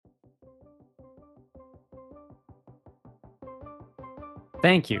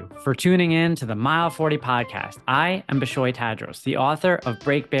Thank you for tuning in to the Mile 40 podcast. I am Bishoy Tadros, the author of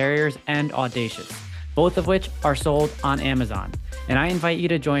Break Barriers and Audacious, both of which are sold on Amazon. And I invite you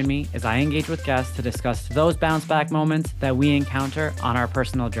to join me as I engage with guests to discuss those bounce back moments that we encounter on our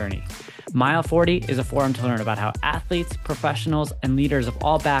personal journey. Mile 40 is a forum to learn about how athletes, professionals, and leaders of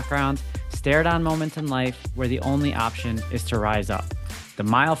all backgrounds stare down moments in life where the only option is to rise up. The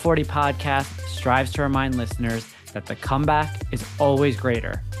Mile 40 podcast strives to remind listeners that the comeback is always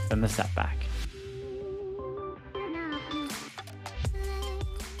greater than the setback.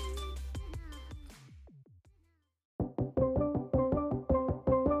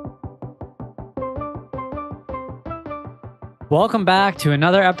 Welcome back to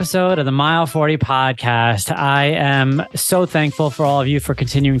another episode of the Mile 40 podcast. I am so thankful for all of you for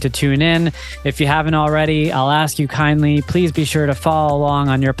continuing to tune in. If you haven't already, I'll ask you kindly, please be sure to follow along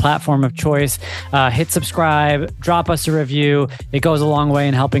on your platform of choice. Hit subscribe, drop us a review. It goes a long way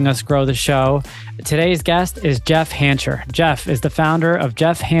in helping us grow the show. Today's guest is Jeff Hancher. Jeff is the founder of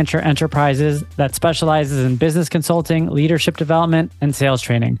Jeff Hancher Enterprises that specializes in business consulting, leadership development, and sales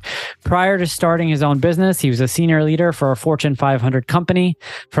training. Prior to starting his own business, he was a senior leader for a Fortune 500 company.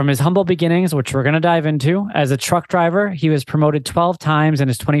 From his humble beginnings, which we're going to dive into, as a truck driver, he was promoted 12 times in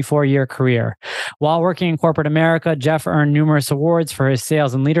his 24-year career. While working in corporate America, Jeff earned numerous awards for his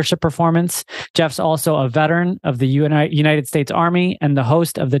sales and leadership performance. Jeff's also a veteran of the United States Army and the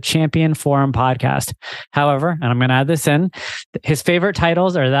host of the Champion Forum podcast. However, and I'm going to add this in, his favorite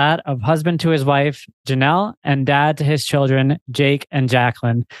titles are that of husband to his wife, Janelle, and dad to his children, Jake and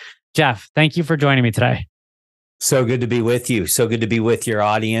Jacqueline. Jeff, thank you for joining me today. So good to be with you. So good to be with your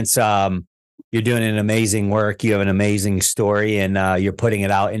audience. You're doing an amazing work. You have an amazing story, and you're putting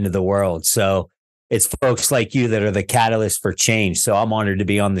it out into the world. So it's folks like you that are the catalyst for change. So I'm honored to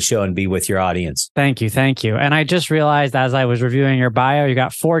be on the show and be with your audience. Thank you. Thank you. And I just realized as I was reviewing your bio, you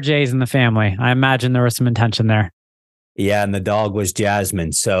got 4 J's in the family. I imagine there was some intention there. Yeah. And the dog was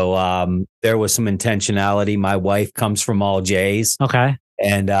Jasmine. So there was some intentionality. My wife comes from all J's. Okay.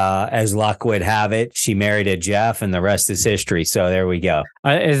 And as luck would have it, she married a Jeff, and the rest is history. So there we go.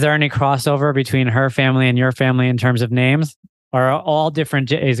 Is there any crossover between her family and your family in terms of names, or are all different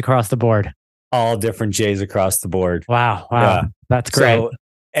J's across the board? All different J's across the board. Wow. Yeah. That's great. So,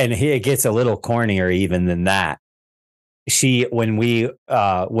 and it gets a little cornier even than that. When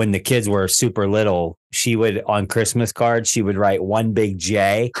the kids were super little, she would, on Christmas cards, she would write one big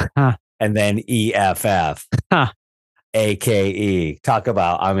J and then EFF. AKE. Talk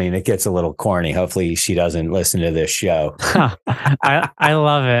about, it gets a little corny. Hopefully she doesn't listen to this show. I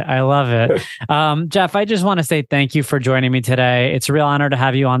love it. I love it. Jeff, I just want to say thank you for joining me today. It's a real honor to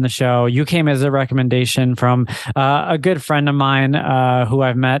have you on the show. You came as a recommendation from a good friend of mine who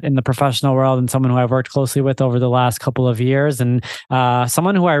I've met in the professional world, and someone who I've worked closely with over the last couple of years, and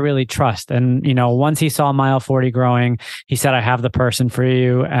someone who I really trust. And, once he saw Mile 40 growing, he said, I have the person for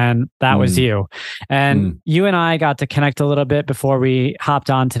you. And that was you. And you and I got to connect a little bit before we hopped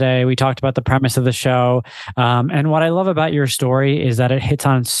on today. We talked about the premise of the show. And what I love about your story is that it hits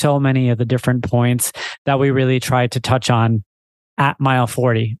on so many of the different points that we really tried to touch on at Mile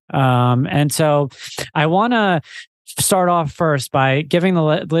 40. And so I want to start off first by giving the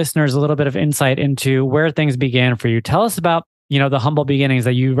listeners a little bit of insight into where things began for you. Tell us about, the humble beginnings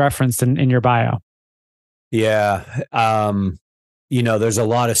that you referenced in your bio. Yeah. There's a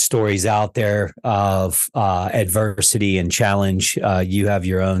lot of stories out there of adversity and challenge. You have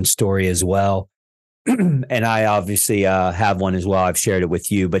your own story as well. And I obviously have one as well. I've shared it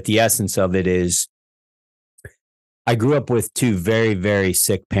with you. But the essence of it is I grew up with 2 very, very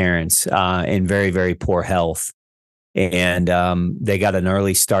sick parents in very, very poor health. And they got an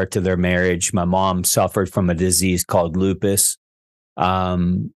early start to their marriage. My mom suffered from a disease called lupus.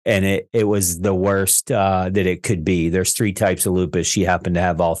 And it was the worst that it could be. There's 3 types of lupus. She happened to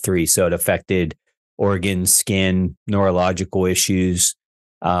have all 3. So it affected organs, skin, neurological issues,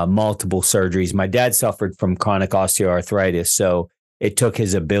 multiple surgeries. My dad suffered from chronic osteoarthritis. So it took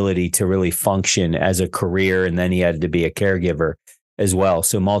his ability to really function as a career. And then he had to be a caregiver as well.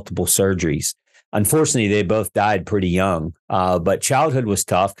 So multiple surgeries. Unfortunately, they both died pretty young. But childhood was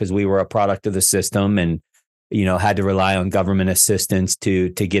tough because we were a product of the system and had to rely on government assistance to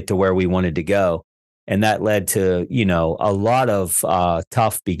get to where we wanted to go. And that led to, a lot of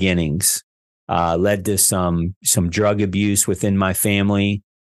tough beginnings, led to some drug abuse within my family,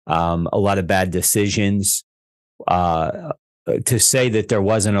 a lot of bad decisions. To say that there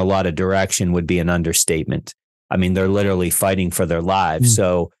wasn't a lot of direction would be an understatement. They're literally fighting for their lives.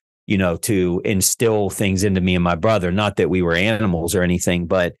 So, to instill things into me and my brother, not that we were animals or anything,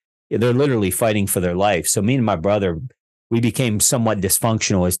 but they're literally fighting for their life. So me and my brother we became somewhat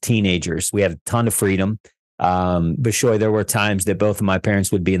dysfunctional as teenagers. We had a ton of freedom. But sure, there were times that both of my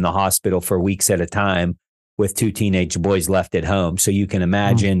parents would be in the hospital for weeks at a time with two teenage boys left at home. So you can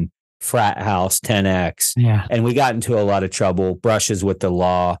imagine frat house 10X. Yeah. And we got into a lot of trouble, brushes with the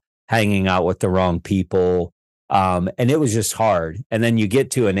law, hanging out with the wrong people. And it was just hard. And then you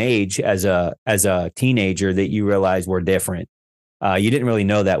get to an age as a teenager that you realize we're different. You didn't really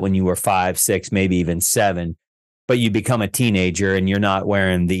know that when you were 5, 6, maybe even 7. But you become a teenager and you're not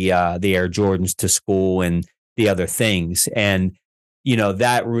wearing the Air Jordans to school and the other things. And,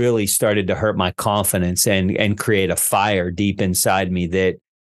 that really started to hurt my confidence and create a fire deep inside me that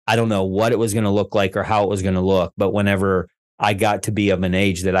I don't know what it was going to look like or how it was going to look. But whenever I got to be of an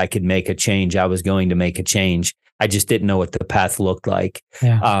age that I could make a change, I was going to make a change. I just didn't know what the path looked like.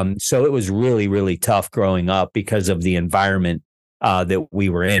 Yeah. So it was really, really tough growing up because of the environment that we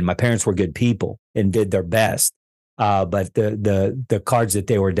were in. My parents were good people and did their best. But the cards that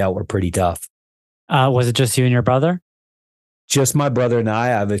they were dealt were pretty tough. Was it just you and your brother? Just my brother and I.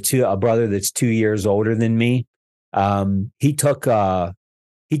 I have a brother that's 2 years older than me. He took the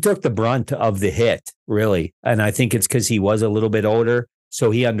brunt of the hit, really, and I think it's because he was a little bit older,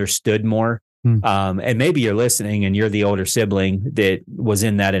 so he understood more. And maybe you're listening, and you're the older sibling that was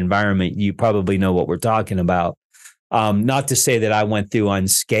in that environment. You probably know what we're talking about. Not to say that I went through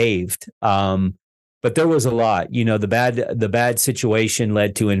unscathed. But there was a lot, the bad situation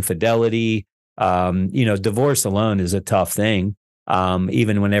led to infidelity. Divorce alone is a tough thing,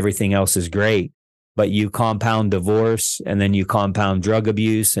 even when everything else is great. But you compound divorce, and then you compound drug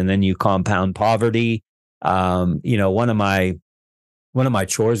abuse, and then you compound poverty. One of my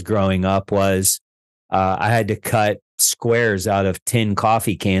chores growing up was I had to cut squares out of tin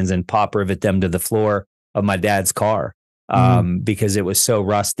coffee cans and pop rivet them to the floor of my dad's car because it was so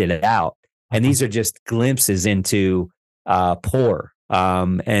rusted out. And these are just glimpses into poor.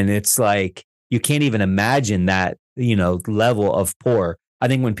 And it's like, you can't even imagine that, level of poor. I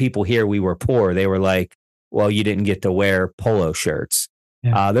think when people hear we were poor, they were like, well, you didn't get to wear polo shirts.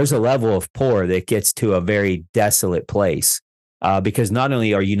 Yeah. There's a level of poor that gets to a very desolate place because not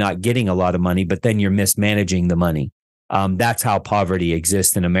only are you not getting a lot of money, but then you're mismanaging the money. That's how poverty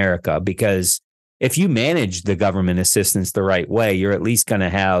exists in America, because if you manage the government assistance the right way, you're at least going to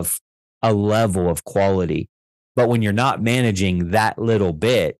have a level of quality. But when you're not managing that little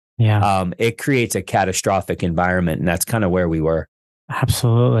bit, it creates a catastrophic environment. And that's kind of where we were.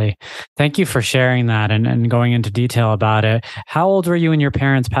 Absolutely. Thank you for sharing that and going into detail about it. How old were you when your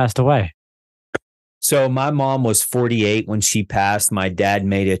parents passed away? So my mom was 48 when she passed. My dad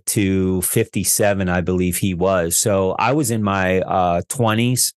made it to 57, I believe he was. So I was in my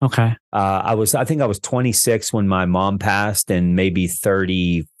 20s. Okay. I think I was 26 when my mom passed, and maybe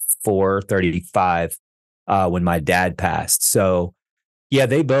 34, 35 when my dad passed. So yeah,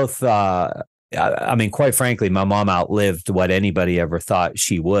 they both, quite frankly, my mom outlived what anybody ever thought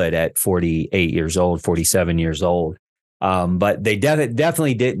she would at 48 years old, 47 years old. But they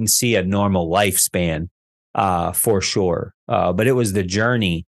definitely didn't see a normal lifespan for sure. But it was the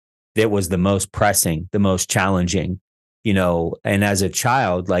journey that was the most pressing, the most challenging, and as a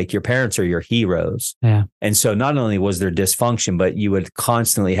child, like, your parents are your heroes. Yeah. And so not only was there dysfunction, but you would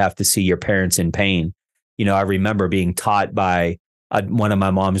constantly have to see your parents in pain. I remember being taught by one of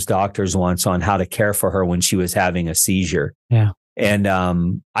my mom's doctors once on how to care for her when she was having a seizure. Yeah. And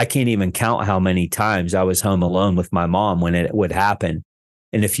I can't even count how many times I was home alone with my mom when it would happen.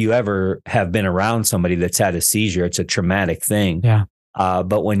 And if you ever have been around somebody that's had a seizure, it's a traumatic thing. Yeah.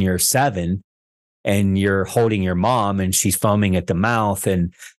 But when you're 7 and you're holding your mom and she's foaming at the mouth.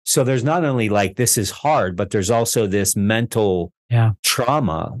 And so there's not only like, this is hard, but there's also this mental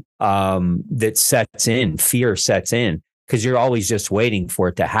trauma that sets in, fear sets in, because you're always just waiting for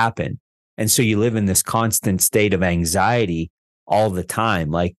it to happen. And so you live in this constant state of anxiety all the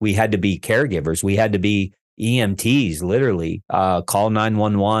time. Like, we had to be caregivers. We had to be EMTs, literally, call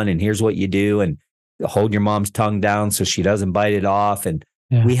 911 and here's what you do, and hold your mom's tongue down so she doesn't bite it off. And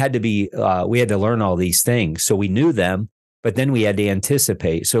we had to learn all these things. So we knew them, but then we had to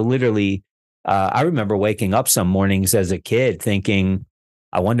anticipate. So literally, I remember waking up some mornings as a kid thinking,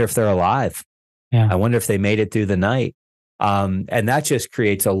 I wonder if they're alive. Yeah. I wonder if they made it through the night. And that just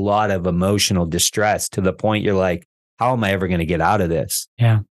creates a lot of emotional distress to the point you're like, how am I ever going to get out of this?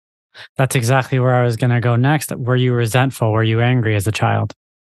 Yeah. That's exactly where I was going to go next. Were you resentful? Were you angry as a child?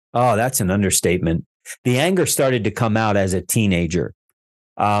 Oh, that's an understatement. The anger started to come out as a teenager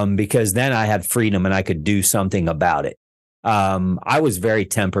because then I had freedom and I could do something about it. I was very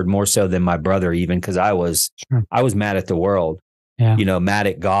tempered, more so than my brother, even, because I was mad at the world. Yeah. Mad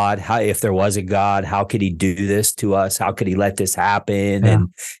at God. How, if there was a God, how could he do this to us? How could he let this happen? Yeah.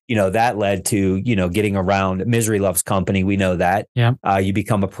 And, that led to, getting around. Misery loves company. We know that. Yeah. You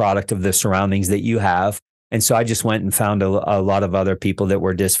become a product of the surroundings that you have. And so I just went and found a lot of other people that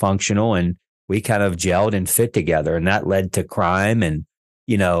were dysfunctional, and we kind of gelled and fit together. And that led to crime and,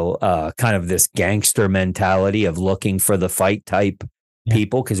 kind of this gangster mentality of looking for the fight type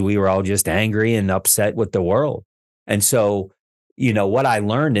people, because we were all just angry and upset with the world. And so, what I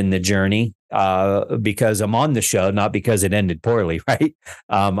learned in the journey, because I'm on the show, not because it ended poorly, right?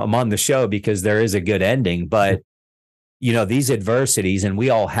 I'm on the show because there is a good ending, but these adversities, and we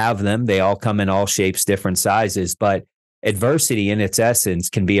all have them, they all come in all shapes, different sizes, but adversity in its essence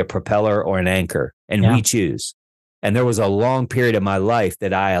can be a propeller or an anchor, and we choose. And there was a long period of my life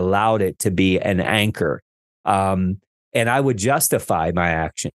that I allowed it to be an anchor. And I would justify my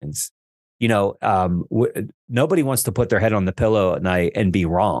actions. Nobody wants to put their head on the pillow at night and be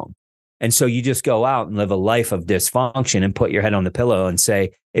wrong. And so you just go out and live a life of dysfunction and put your head on the pillow and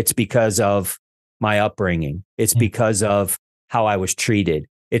say, it's because of my upbringing. It's because of how I was treated.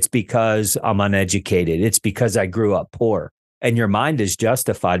 It's because I'm uneducated. It's because I grew up poor. And your mind is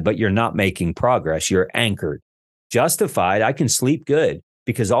justified, but you're not making progress. You're anchored. Justified, I can sleep good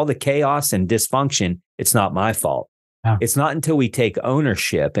because all the chaos and dysfunction, it's not my fault. Yeah. It's not until we take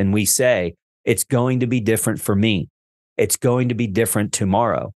ownership and we say, it's going to be different for me. It's going to be different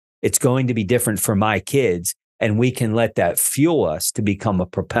tomorrow. It's going to be different for my kids. And we can let that fuel us to become a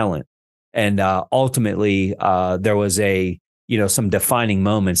propellant. And ultimately, there was some defining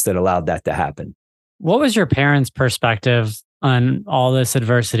moments that allowed that to happen. What was your parents' perspective on all this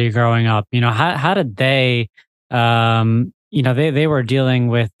adversity growing up? How did they, they were dealing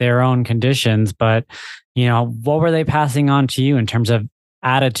with their own conditions, but what were they passing on to you in terms of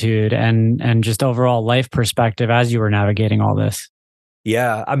attitude and just overall life perspective as you were navigating all this?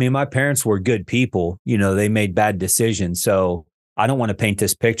 Yeah. I mean, my parents were good people. They made bad decisions. So I don't want to paint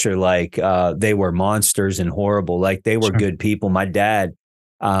this picture like they were monsters and horrible. Like, they were good people. My dad,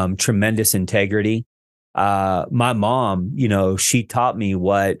 tremendous integrity. My mom, she taught me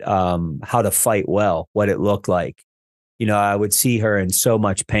how to fight well, what it looked like. I would see her in so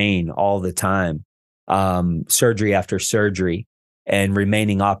much pain all the time. Surgery after surgery, and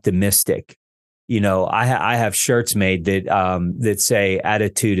remaining optimistic. I have shirts made that say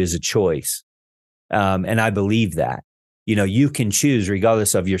attitude is a choice. And I believe that, you can choose,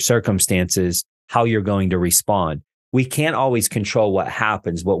 regardless of your circumstances, how you're going to respond. We can't always control what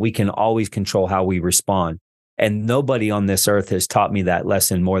happens, but we can always control how we respond. And nobody on this earth has taught me that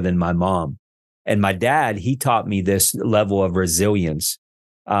lesson more than my mom. And my dad, he taught me this level of resilience.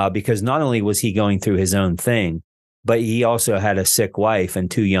 Because not only was he going through his own thing, but he also had a sick wife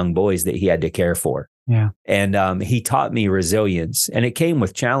and 2 young boys that he had to care for. Yeah. And he taught me resilience, and it came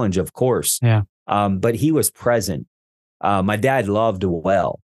with challenge, of course. Yeah. But he was present. My dad loved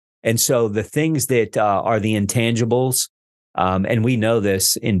well. And so the things that are the intangibles, and we know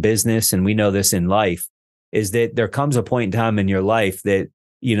this in business and we know this in life, is that there comes a point in time in your life that,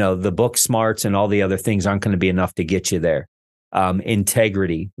 the book smarts and all the other things aren't going to be enough to get you there.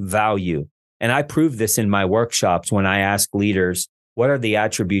 Integrity, value. And I prove this in my workshops when I ask leaders, what are the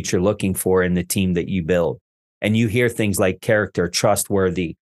attributes you're looking for in the team that you build? And you hear things like character,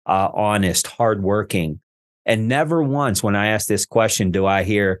 trustworthy, honest, hardworking. And never once when I ask this question do I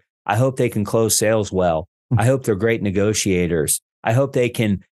hear, I hope they can close sales well. I hope they're great negotiators. I hope they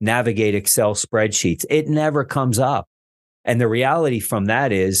can navigate Excel spreadsheets. It never comes up. And the reality from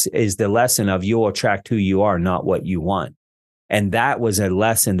that is the lesson of you'll attract who you are, not what you want. And that was a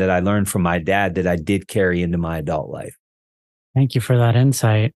lesson that I learned from my dad that I did carry into my adult life. Thank you for that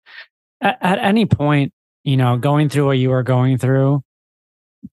insight. At any point, going through what you were going through,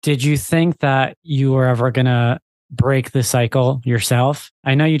 did you think that you were ever going to break the cycle yourself?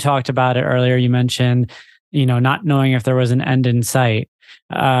 I know you talked about it earlier. You mentioned, not knowing if there was an end in sight.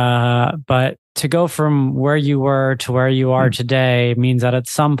 But to go from where you were to where you are today means that at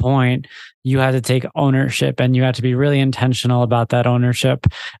some point you had to take ownership, and you had to be really intentional about that ownership.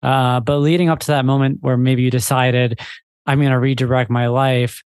 But leading up to that moment where maybe you decided, I'm going to redirect my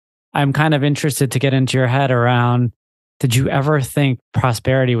life, I'm kind of interested to get into your head around, did you ever think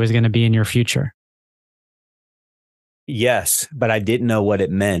prosperity was going to be in your future? Yes, but I didn't know what it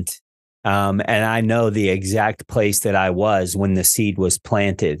meant. And I know the exact place that I was when the seed was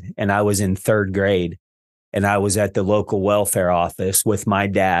planted. And I was in 3rd grade, and I was at the local welfare office with my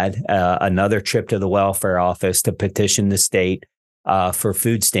dad, another trip to the welfare office to petition the state for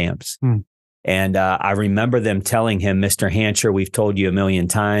food stamps. And I remember them telling him, Mr. Hancher, we've told you a million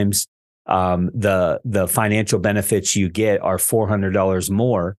times, the financial benefits you get are $400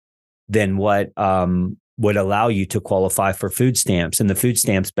 more than what would allow you to qualify for food stamps. And the food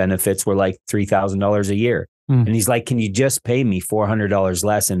stamps benefits were like $3,000 a year. And he's like, can you just pay me $400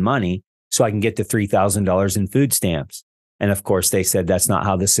 less in money so I can get the $3,000 in food stamps? And of course, they said that's not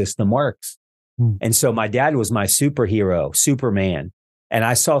how the system works. And so my dad was my superhero, Superman. And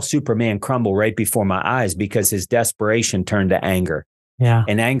I saw Superman crumble right before my eyes because his desperation turned to anger. Yeah.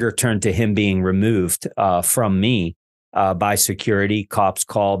 And anger turned to him being removed from me by security. Cops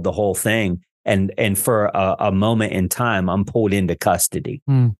called, the whole thing. And for a moment in time, I'm pulled into custody.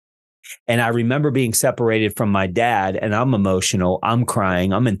 And I remember being separated from my dad, and I'm emotional. I'm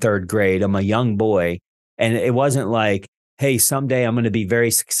crying. I'm in third grade. I'm a young boy. And it wasn't like, hey, someday I'm going to be very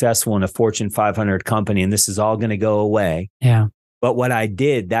successful in a Fortune 500 company and this is all going to go away. Yeah. But what I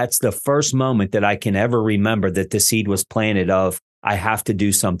did, that's the first moment that I can ever remember that the seed was planted of, I have to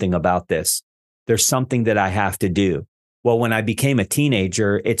do something about this. There's something that I have to do. Well, when I became a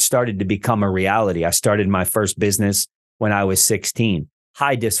teenager, it started to become a reality. I started my first business when I was 16.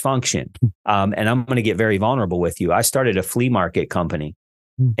 High dysfunction. And I'm going to get very vulnerable with you. I started a flea market company.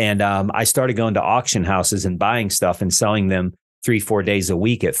 And I started going to auction houses and buying stuff and selling them 3-4 days a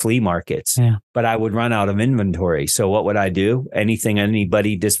week at flea markets. Yeah. But I would run out of inventory. So what would I do? Anything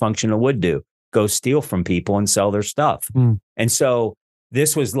anybody dysfunctional would do. Go steal from people and sell their stuff. And so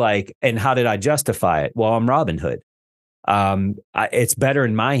this was like, and how did I justify it? Well, I'm Robin Hood. It's better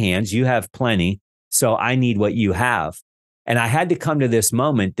in my hands. You have plenty. So I need what you have. And I had to come to this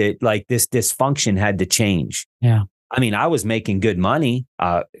moment that like this dysfunction had to change. Yeah. I mean, I was making good money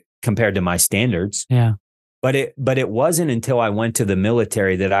compared to my standards. Yeah. But it wasn't until I went to the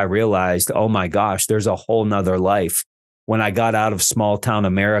military that I realized, oh my gosh, there's a whole nother life. When I got out of small town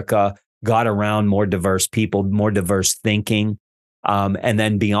America, got around more diverse people, more diverse thinking. And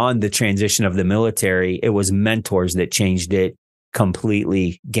then beyond the transition of the military, it was mentors that changed it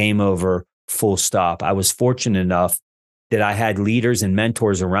completely. Game over, full stop. I was fortunate enough that I had leaders and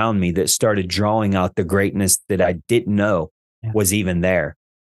mentors around me that started drawing out the greatness that I didn't know was even there.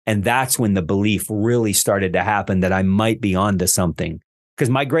 And that's when the belief really started to happen that I might be onto something. Because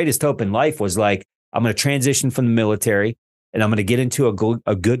my greatest hope in life was like, I'm going to transition from the military and I'm going to get into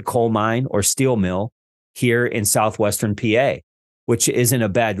a good coal mine or steel mill here in southwestern PA, which isn't a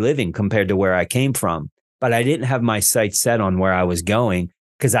bad living compared to where I came from. But I didn't have my sights set on where I was going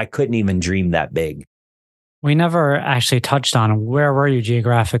because I couldn't even dream that big. We never actually touched on where were you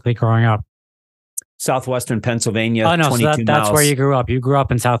geographically growing up? Southwestern Pennsylvania. Oh, no, 22 so that's where you grew up. You grew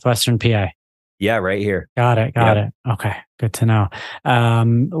up in southwestern PA. Yeah, right here. Got it. Okay, good to know.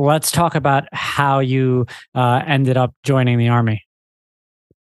 Let's talk about how you ended up joining the Army.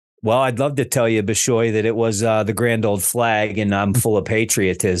 Well, I'd love to tell you, Bishoy, that it was the grand old flag and I'm full of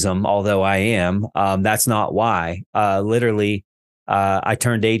patriotism, although I am. That's not why. Literally, I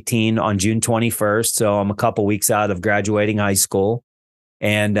turned 18 on June 21st, so I'm a couple weeks out of graduating high school.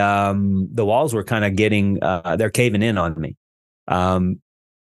 And the walls were kind of they're caving in on me.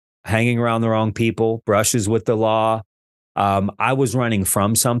 Hanging around the wrong people, brushes with the law. I was running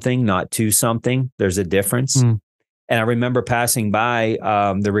from something, not to something. There's a difference. And I remember passing by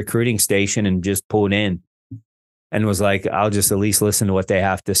the recruiting station and just pulled in and was like, I'll just at least listen to what they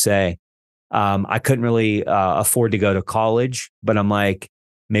have to say. I couldn't really afford to go to college, but I'm like,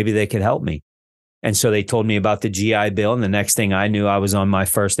 maybe they could help me. And so they told me about the GI Bill. And the next thing I knew, I was on my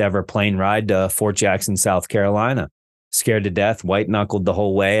first ever plane ride to Fort Jackson, South Carolina. Scared to death, white knuckled the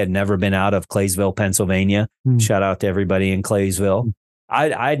whole way. I'd never been out of Claysville, Pennsylvania. Shout out to everybody in Claysville.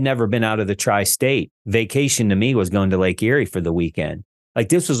 I'd never been out of the tri-state. Vacation to me was going to Lake Erie for the weekend. Like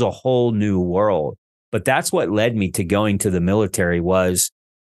this was a whole new world. But that's what led me to going to the military was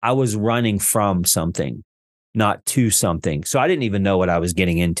I was running from something, not to something. So I didn't even know what I was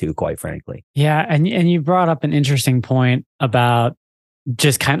getting into, quite frankly. Yeah. And you brought up an interesting point about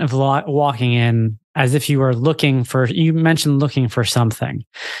just kind of walking in as if you were you mentioned looking for something.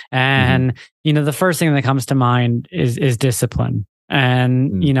 And, the first thing that comes to mind is discipline.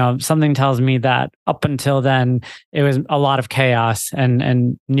 And, something tells me that up until then, it was a lot of chaos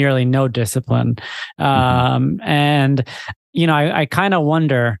and nearly no discipline. And, I kind of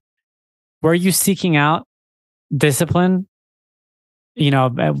wonder, were you seeking out discipline,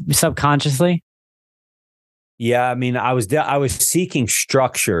 subconsciously? Yeah, I mean, I was seeking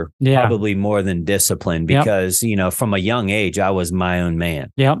structure probably more than discipline because, from a young age, I was my own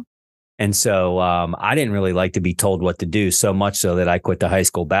man. Yep. And so I didn't really like to be told what to do, so much so that I quit the high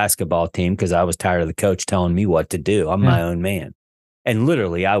school basketball team because I was tired of the coach telling me what to do. I'm my own man. And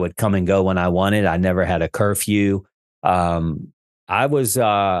literally, I would come and go when I wanted. I never had a curfew.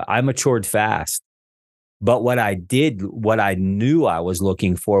 I matured fast. But what I knew I was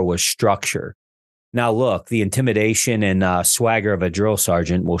looking for was structure. Now, look, the intimidation and swagger of a drill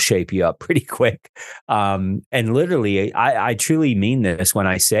sergeant will shape you up pretty quick. And literally, I truly mean this when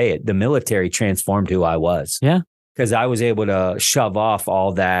I say it. The military transformed who I was. Yeah. Because I was able to shove off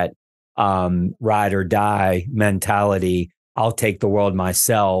all that ride or die mentality. I'll take the world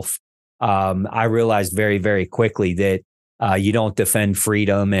myself. I realized very, very quickly that you don't defend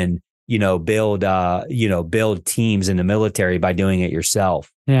freedom and build teams in the military by doing it yourself.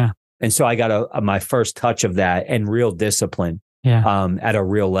 Yeah. And so I got my first touch of that and real discipline at a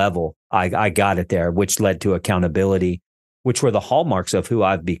real level. I got it there, which led to accountability, which were the hallmarks of who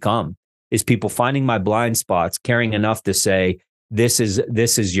I've become, is people finding my blind spots, caring enough to say, this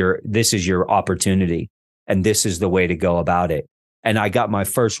is your opportunity and this is the way to go about it. And I got my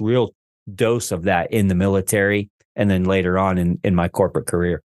first real dose of that in the military and then later on in my corporate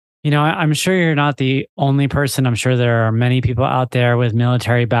career. I'm sure you're not the only person. I'm sure there are many people out there with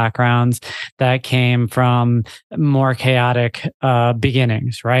military backgrounds that came from more chaotic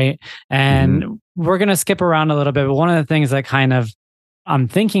beginnings, right? And we're going to skip around a little bit. But one of the things that kind of I'm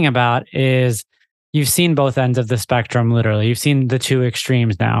thinking about is you've seen both ends of the spectrum, literally. You've seen the two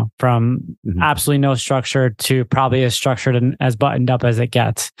extremes now, from absolutely no structure to probably as structured and as buttoned up as it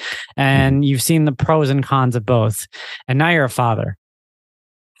gets. And you've seen the pros and cons of both. And now you're a father.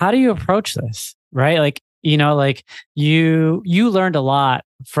 How do you approach this? Right? You learned a lot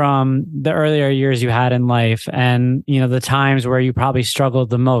from the earlier years you had in life and, the times where you probably struggled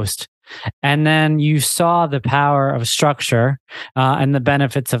the most. And then you saw the power of structure and the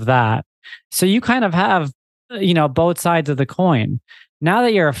benefits of that. So you kind of have, both sides of the coin. Now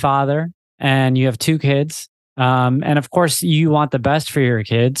that you're a father and you have two kids, and of course you want the best for your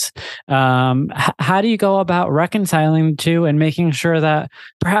kids, how do you go about reconciling the two and making sure that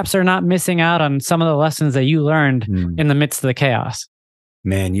perhaps they're not missing out on some of the lessons that you learned in the midst of the chaos?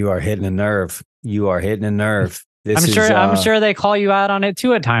 Man, you are hitting a nerve. I'm sure they call you out on it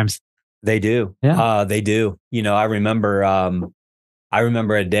too at times. They do. Yeah. They do. I remember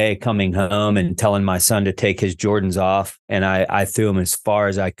a day coming home and telling my son to take his Jordans off, and I threw them as far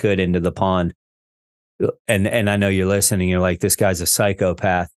as I could into the pond. And I know you're listening. You're like, this guy's a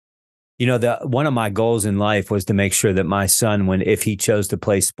psychopath. One of my goals in life was to make sure that my son, if he chose to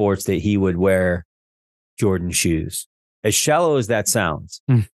play sports, that he would wear Jordan shoes. As shallow as that sounds,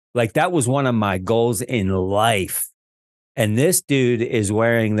 like that was one of my goals in life. And this dude is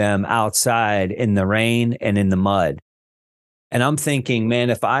wearing them outside in the rain and in the mud. And I'm thinking, man,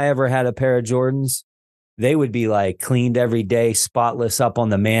 if I ever had a pair of Jordans, they would be like cleaned every day, spotless up on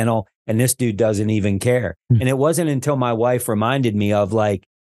the mantle. And this dude doesn't even care. And it wasn't until my wife reminded me of like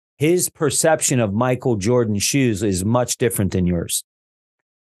his perception of Michael Jordan shoes is much different than yours.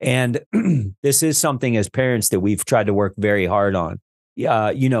 And this is something as parents that we've tried to work very hard on.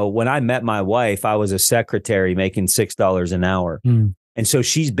 When I met my wife, I was a secretary making $6 an hour. And so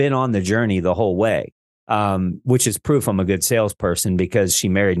she's been on the journey the whole way, which is proof I'm a good salesperson because she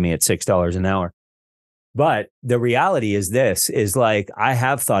married me at $6 an hour. But the reality is I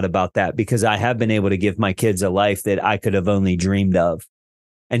have thought about that because I have been able to give my kids a life that I could have only dreamed of.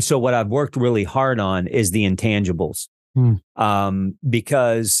 And so what I've worked really hard on is the intangibles,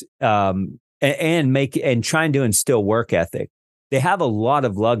 because and trying to instill work ethic. They have a lot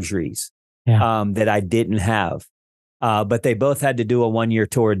of luxuries that I didn't have, but they both had to do a 1-year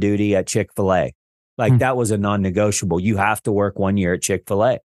tour of duty at Chick-fil-A. Like that was a non-negotiable. You have to work 1 year at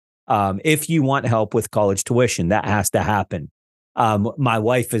Chick-fil-A. If you want help with college tuition, that has to happen. My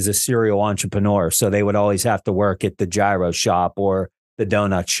wife is a serial entrepreneur, so they would always have to work at the gyro shop or the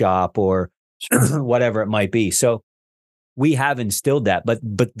donut shop or whatever it might be. So we have instilled that, but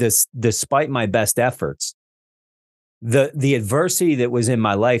despite my best efforts, the adversity that was in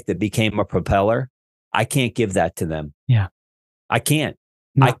my life that became a propeller, I can't give that to them. Yeah, I can't.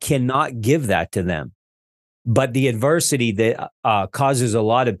 No. I cannot give that to them. But the adversity that causes a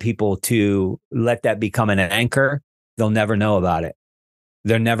lot of people to let that become an anchor, they'll never know about it.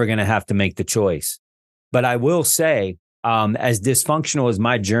 They're never going to have to make the choice. But I will say, as dysfunctional as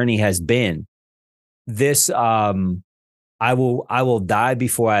my journey has been, this I will die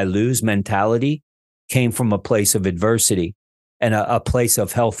before I lose mentality came from a place of adversity and a place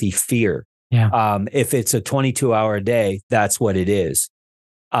of healthy fear. Yeah. If it's a 22-hour day, that's what it is.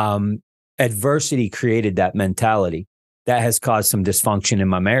 Adversity created that mentality that has caused some dysfunction in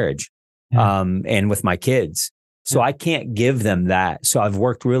my marriage, and with my kids. So I can't give them that. So I've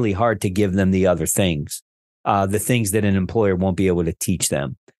worked really hard to give them the other things, the things that an employer won't be able to teach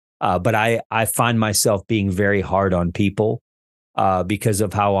them. But I find myself being very hard on people because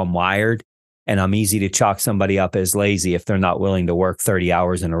of how I'm wired. And I'm easy to chalk somebody up as lazy if they're not willing to work 30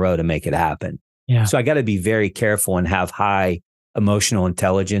 hours in a row to make it happen. Yeah. So I got to be very careful and have high emotional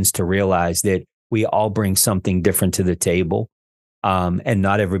intelligence to realize that we all bring something different to the table. And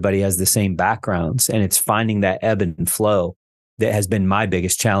not everybody has the same backgrounds. And it's finding that ebb and flow that has been my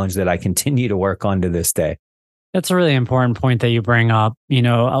biggest challenge that I continue to work on to this day. That's a really important point that you bring up. You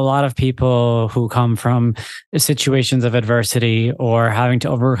know, a lot of people who come from situations of adversity or having to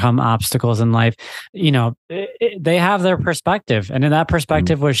overcome obstacles in life, you know, they have their perspective. And that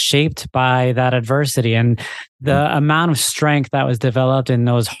perspective was shaped by that adversity. And the amount of strength that was developed in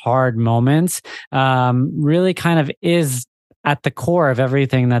those hard moments really kind of is at the core of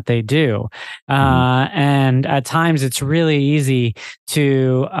everything that they do. And at times it's really easy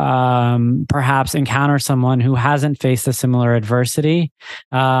to perhaps encounter someone who hasn't faced a similar adversity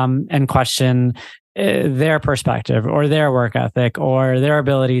and question their perspective or their work ethic or their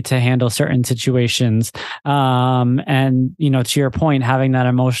ability to handle certain situations. And, you know, to your point, having that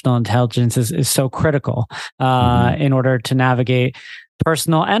emotional intelligence is so critical in order to navigate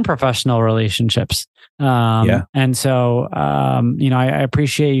personal and professional relationships. And so, you know, I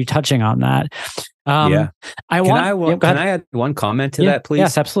appreciate you touching on that. Can I add one comment to that, please?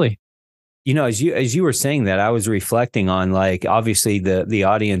 Yes, absolutely. You know, as you were saying that, I was reflecting on, like, obviously the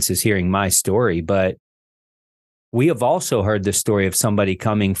audience is hearing my story, but we have also heard the story of somebody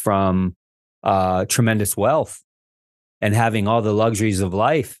coming from tremendous wealth and having all the luxuries of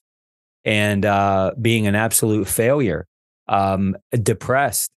life and being an absolute failure,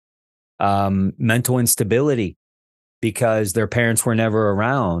 depressed, mental instability because their parents were never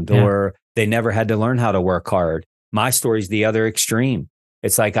around or they never had to learn how to work hard. My story's the other extreme.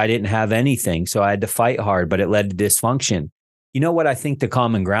 It's like I didn't have anything, so I had to fight hard, but it led to dysfunction. You know what I think the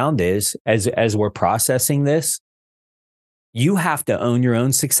common ground is as we're processing this? You have to own your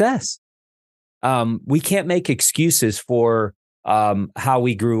own success. We can't make excuses for how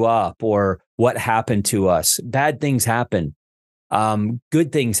we grew up or what happened to us. Bad things happen.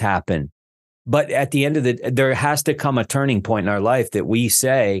 Good things happen. But at the end of there has to come a turning point in our life that we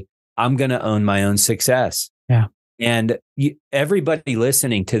say, I'm going to own my own success. Yeah. And everybody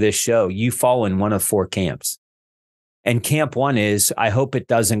listening to this show, you fall in one of four camps. And camp one is, I hope it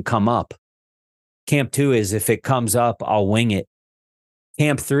doesn't come up. Camp two is, if it comes up, I'll wing it.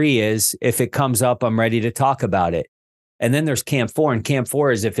 Camp three is, if it comes up, I'm ready to talk about it. And then there's camp four. And camp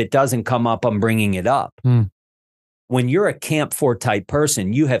four is, if it doesn't come up, I'm bringing it up. When you're a camp four type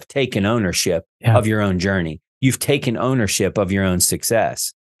person, you have taken ownership of your own journey. You've taken ownership of your own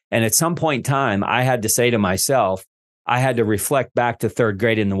success. And at some point in time, I had to say to myself, I had to reflect back to third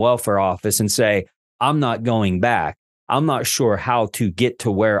grade in the welfare office and say, I'm not going back. I'm not sure how to get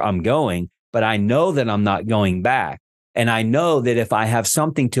to where I'm going, but I know that I'm not going back. And I know that if I have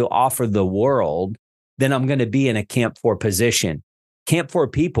something to offer the world, then I'm going to be in a camp four position. Camp four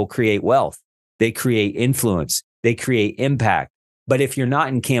people create wealth. They create influence. They create impact. But if you're not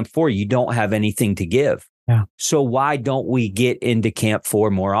in camp four, you don't have anything to give. Yeah. So why don't we get into camp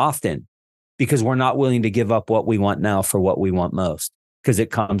four more often? Because we're not willing to give up what we want now for what we want most, because it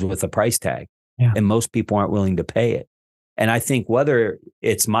comes with a price tag. And most people aren't willing to pay it. And I think whether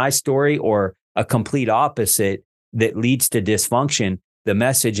it's my story or a complete opposite that leads to dysfunction, the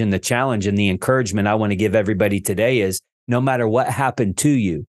message and the challenge and the encouragement I want to give everybody today is, no matter what happened to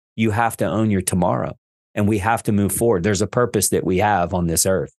you, you have to own your tomorrow. And we have to move forward. There's a purpose that we have on this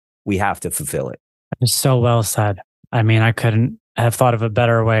earth. We have to fulfill it. It's so well said. I mean, I couldn't have thought of a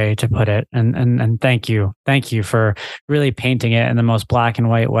better way to put it. And thank you. Thank you for really painting it in the most black and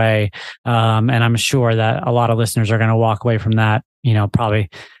white way. And I'm sure that a lot of listeners are going to walk away from that, you know, probably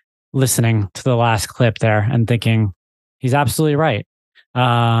listening to the last clip there and thinking, he's absolutely right.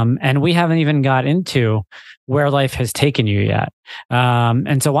 And we haven't even got into where life has taken you yet.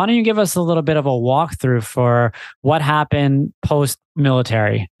 And so why don't you give us a little bit of a walkthrough for what happened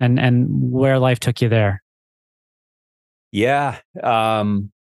post-military and where life took you there? Yeah.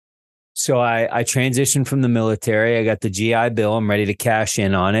 So I transitioned from the military. I got the GI Bill. I'm ready to cash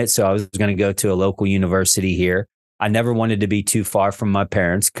in on it. So I was going to go to a local university here. I never wanted to be too far from my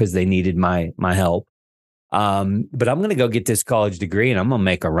parents because they needed my help. But I'm going to go get this college degree and I'm going to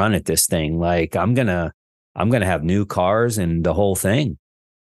make a run at this thing. Like I'm going to have new cars and the whole thing.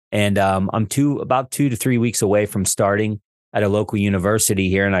 And I'm about 2 to 3 weeks away from starting at a local university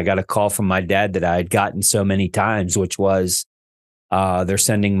here. And I got a call from my dad that I had gotten so many times, which was, they're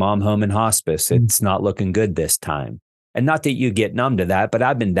sending mom home in hospice. It's not looking good this time. And not that you get numb to that, but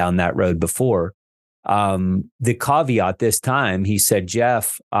I've been down that road before. The caveat this time, he said,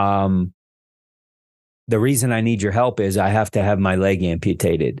 Jeff, the reason I need your help is I have to have my leg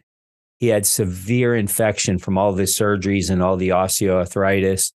amputated. He had severe infection from all the surgeries and all the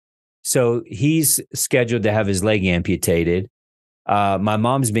osteoarthritis. So he's scheduled to have his leg amputated. My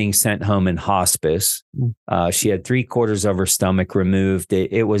mom's being sent home in hospice. She had 3/4 of her stomach removed.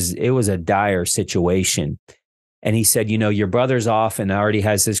 It was a dire situation. And he said, your brother's off and already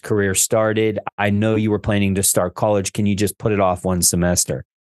has his career started. I know you were planning to start college. Can you just put it off one semester?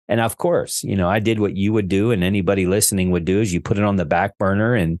 And of course, I did what you would do and anybody listening would do is you put it on the back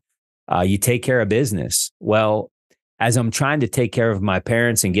burner and you take care of business. Well, as I'm trying to take care of my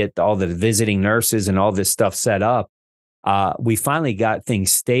parents and get all the visiting nurses and all this stuff set up, we finally got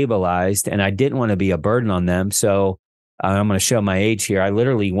things stabilized and I didn't want to be a burden on them. So I'm going to show my age here. I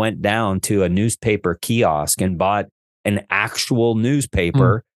literally went down to a newspaper kiosk and bought an actual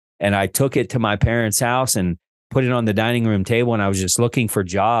newspaper and I took it to my parents' house and put it on the dining room table. And I was just looking for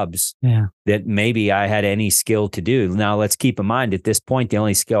jobs that maybe I had any skill to do. Now, let's keep in mind at this point, the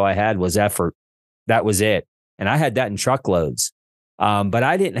only skill I had was effort. That was it. And I had that in truckloads. But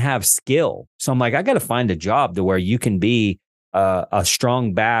I didn't have skill. So I'm like, I got to find a job to where you can be a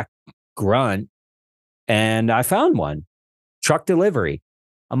strong back grunt. And I found one, truck delivery.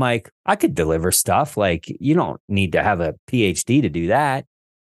 I'm like, I could deliver stuff. Like, you don't need to have a PhD to do that.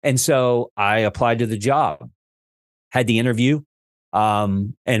 And so I applied to the job, had the interview,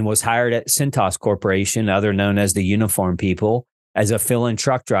 and was hired at Cintas Corporation, other known as the Uniform People, as a fill-in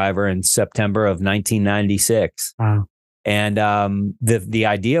truck driver in September of 1996. Wow. And the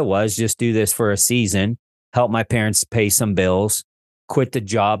idea was just do this for a season, help my parents pay some bills, quit the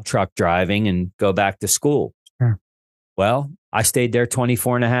job truck driving and go back to school. Sure. Well, I stayed there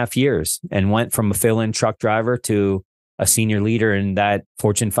 24 and a half years and went from a fill-in truck driver to a senior leader in that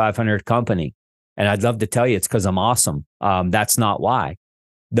Fortune 500 company. And I'd love to tell you it's because I'm awesome. That's not why.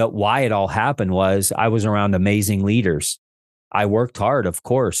 Why it all happened was I was around amazing leaders. I worked hard, of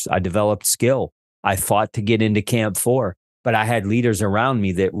course. I developed skill. I fought to get into Camp 4, but I had leaders around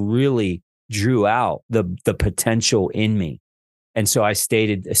me that really drew out the potential in me. And so I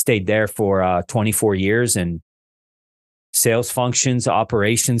stayed there for 24 years and sales functions,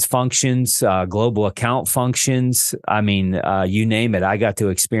 operations functions, global account functions. I mean, you name it. I got to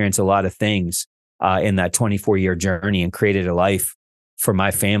experience a lot of things in that 24-year journey and created a life for my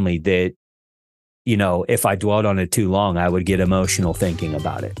family that, if I dwelled on it too long, I would get emotional thinking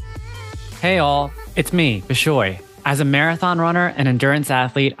about it. Hey all, it's me, Bishoy. As a marathon runner and endurance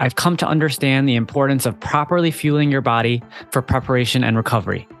athlete, I've come to understand the importance of properly fueling your body for preparation and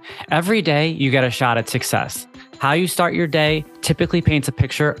recovery. Every day, you get a shot at success. How you start your day typically paints a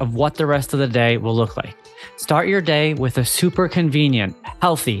picture of what the rest of the day will look like. Start your day with a super convenient,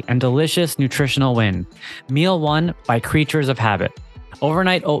 healthy, and delicious nutritional win. Meal 1 by Creatures of Habit.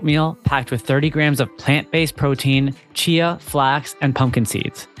 Overnight oatmeal packed with 30 grams of plant-based protein, chia, flax, and pumpkin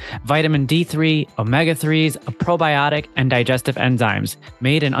seeds. Vitamin D3, omega-3s, a probiotic, and digestive enzymes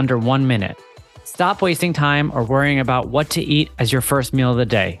made in under 1 minute. Stop wasting time or worrying about what to eat as your first meal of the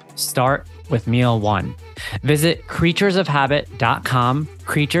day. Start with Meal 1. Visit creaturesofhabit.com,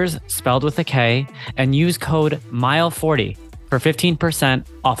 creatures spelled with a K, and use code MILE40 for 15%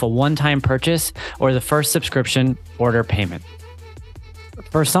 off a one-time purchase or the first subscription order payment.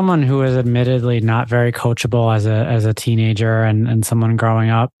 For someone who is admittedly not very coachable as a teenager and someone growing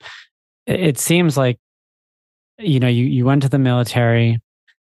up, it seems like, you went to the military,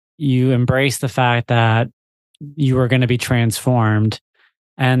 you embraced the fact that you were going to be transformed,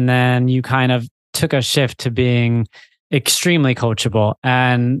 and then you kind of took a shift to being extremely coachable.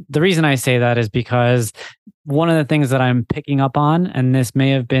 And the reason I say that is because one of the things that I'm picking up on, and this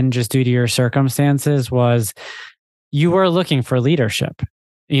may have been just due to your circumstances, was you were looking for leadership.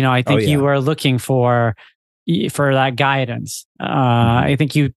 I think you were looking for that guidance. I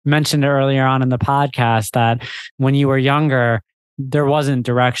think you mentioned earlier on in the podcast that when you were younger, there wasn't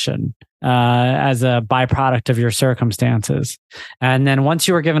direction as a byproduct of your circumstances. And then once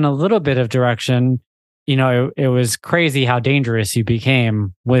you were given a little bit of direction, it was crazy how dangerous you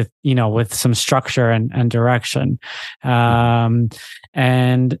became with some structure and direction. I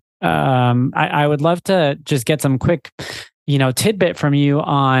would love to just get some quick, tidbit from you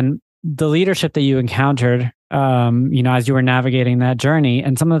on the leadership that you encountered, as you were navigating that journey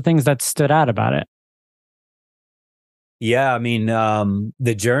and some of the things that stood out about it. Yeah, I mean,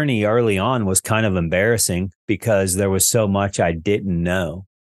 the journey early on was kind of embarrassing because there was so much I didn't know.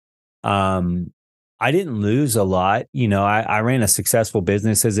 I didn't lose a lot. I ran a successful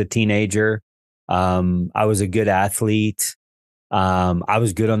business as a teenager. I was a good athlete. I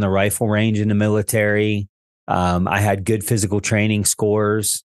was good on the rifle range in the military. I had good physical training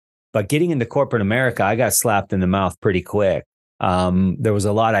scores. But getting into corporate America, I got slapped in the mouth pretty quick. There was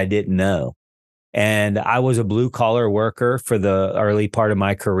a lot I didn't know. And I was a blue collar worker for the early part of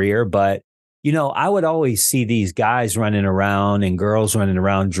my career. But, you know, I would always see these guys running around and girls running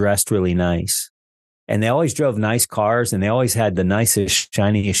around dressed really nice. And they always drove nice cars and they always had the nicest,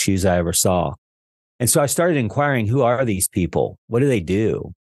 shiniest shoes I ever saw. And so I started inquiring, who are these people? What do they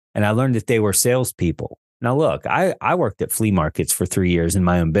do? And I learned that they were salespeople. Now, look, I worked at flea markets for 3 years in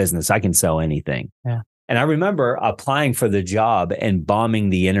my own business. I can sell anything. Yeah. And I remember applying for the job and bombing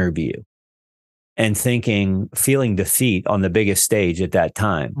the interview and feeling defeat on the biggest stage at that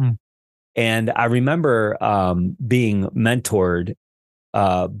time. Mm. And I remember being mentored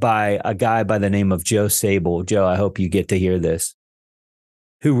by a guy by the name of Joe Sable. Joe, I hope you get to hear this,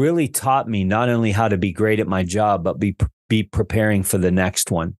 who really taught me not only how to be great at my job, but be preparing for the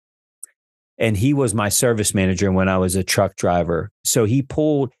next one. And he was my service manager when I was a truck driver. So he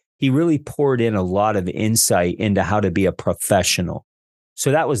really poured in a lot of insight into how to be a professional.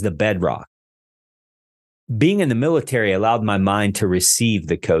 So that was the bedrock. Being in the military allowed my mind to receive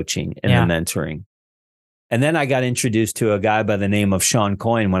the coaching and the mentoring. And then I got introduced to a guy by the name of Sean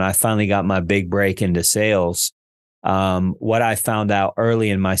Coyne when I finally got my big break into sales. What I found out early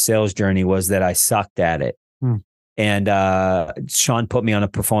in my sales journey was that I sucked at it. And Sean put me on a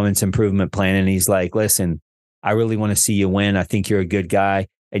performance improvement plan. And he's like, listen, I really want to see you win. I think you're a good guy.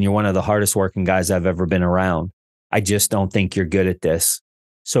 And you're one of the hardest working guys I've ever been around. I just don't think you're good at this.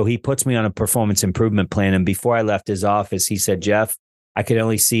 So he puts me on a performance improvement plan. And before I left his office, he said, Jeff, I could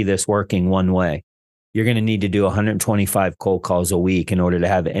only see this working one way. You're going to need to do 125 cold calls a week in order to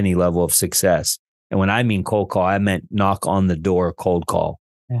have any level of success. And when I mean cold call, I meant knock on the door cold call.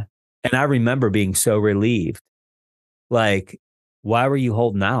 Yeah. And I remember being so relieved. Like, why were you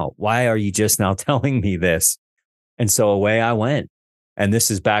holding out? Why are you just now telling me this? And so away I went. And this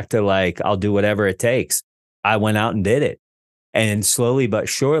is back to like, I'll do whatever it takes. I went out and did it. And slowly but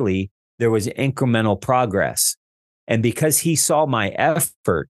surely, there was incremental progress. And because he saw my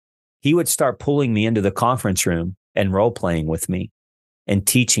effort, he would start pulling me into the conference room and role playing with me and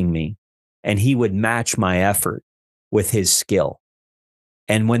teaching me. And he would match my effort with his skill.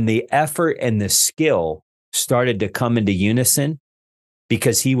 And when the effort and the skill started to come into unison,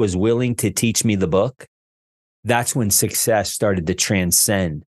 because he was willing to teach me the book, that's when success started to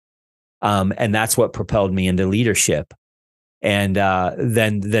transcend. And that's what propelled me into leadership. And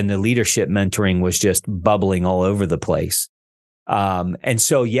then the leadership mentoring was just bubbling all over the place. And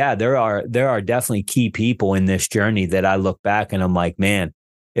so, yeah, there are definitely key people in this journey that I look back and I'm like, man,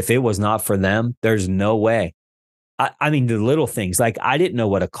 if it was not for them, there's no way. I mean, the little things, like I didn't know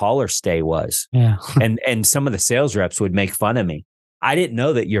what a collar stay was. Yeah. and some of the sales reps would make fun of me. I didn't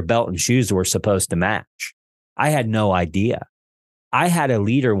know that your belt and shoes were supposed to match. I had no idea. I had a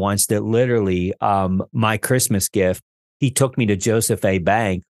leader once that literally, my Christmas gift, he took me to Joseph A.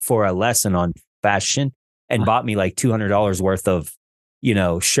 Bank for a lesson on fashion and bought me like $200 worth of,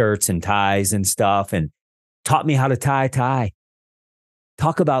 shirts and ties and stuff and taught me how to tie a tie.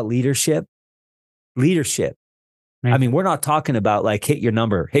 Talk about leadership. Right. I mean, we're not talking about like hit your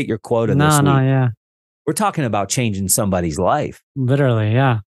number, hit your quota this week. Yeah. We're talking about changing somebody's life. Literally,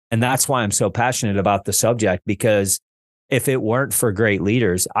 yeah. And that's why I'm so passionate about the subject, because if it weren't for great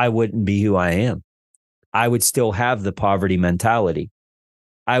leaders, I wouldn't be who I am. I would still have the poverty mentality.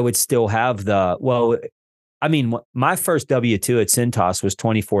 I would still have my first W-2 at Cintas was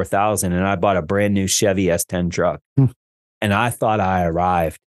 $24,000 and I bought a brand new Chevy S10 truck. And I thought I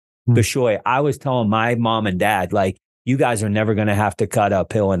arrived. Bashoy, I was telling my mom and dad, like, you guys are never going to have to cut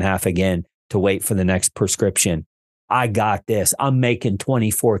uphill in half again to wait for the next prescription. I got this. I'm making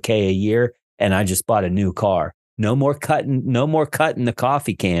 $24K a year and I just bought a new car. No more cutting the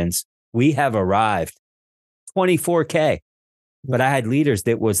coffee cans. We have arrived. $24K. But I had leaders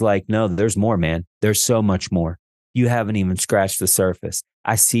that was like, no, there's more, man. There's so much more. You haven't even scratched the surface.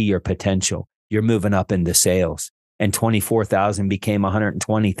 I see your potential. You're moving up into sales. And 24,000 became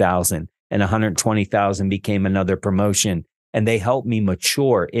 120,000 and 120,000 became another promotion. And they helped me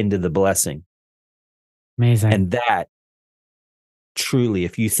mature into the blessing. Amazing. And that truly,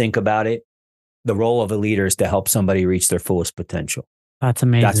 if you think about it, the role of a leader is to help somebody reach their fullest potential. That's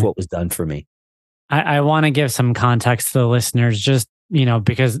amazing. That's what was done for me. I want to give some context to the listeners, just,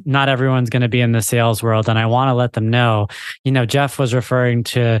 because not everyone's going to be in the sales world. And I want to let them know, Jeff was referring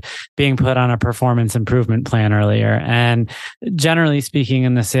to being put on a performance improvement plan earlier. And generally speaking,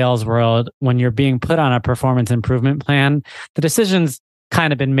 in the sales world, when you're being put on a performance improvement plan, the decision's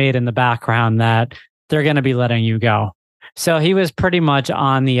kind of been made in the background that they're going to be letting you go. So he was pretty much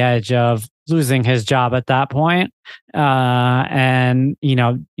on the edge of losing his job at that point. And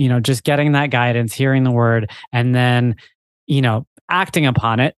just getting that guidance, hearing the word, and then acting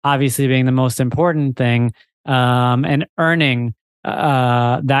upon it, obviously being the most important thing, and earning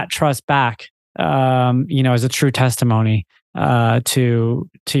that trust back, is a true testimony to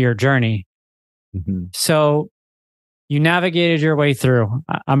your journey. Mm-hmm. So you navigated your way through.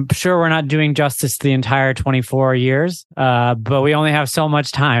 I'm sure we're not doing justice to the entire 24 years, but we only have so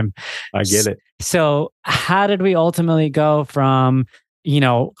much time. I get it. So how did we ultimately go from,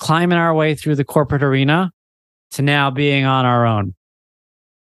 climbing our way through the corporate arena to now being on our own?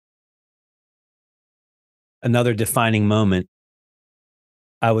 Another defining moment.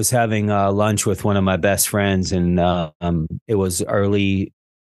 I was having lunch with one of my best friends, and it was early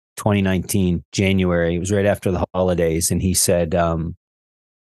 2019, January. It was right after the holidays. And he said,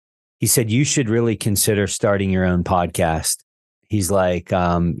 you should really consider starting your own podcast. He's like,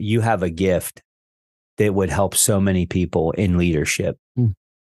 you have a gift that would help so many people in leadership. Mm.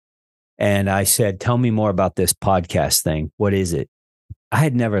 And I said, tell me more about this podcast thing. What is it? I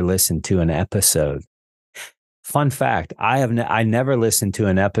had never listened to an episode. Fun fact, I never listened to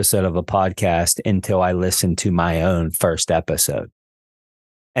an episode of a podcast until I listened to my own first episode.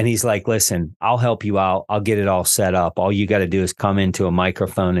 And he's like, listen, I'll help you out. I'll get it all set up. All you got to do is come into a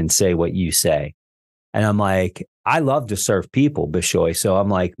microphone and say what you say. And I'm like, I love to serve people, Bishoy. So I'm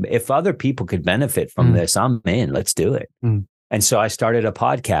like, if other people could benefit from this, I'm in. Let's do it. And so I started a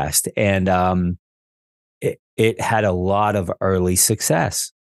podcast, and it had a lot of early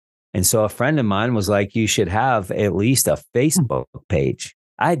success. And so a friend of mine was like, you should have at least a Facebook page.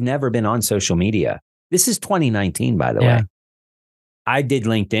 I had never been on social media. This is 2019, by the way. I did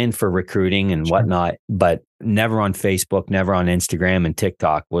LinkedIn for recruiting and whatnot, but never on Facebook, never on Instagram, and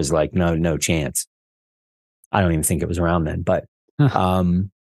TikTok was like, no chance. I don't even think it was around then. But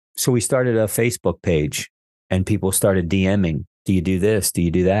so we started a Facebook page, and people started DMing. Do you do this? Do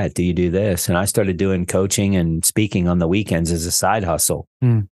you do that? Do you do this? And I started doing coaching and speaking on the weekends as a side hustle.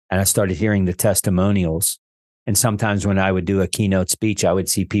 And I started hearing the testimonials. And sometimes when I would do a keynote speech, I would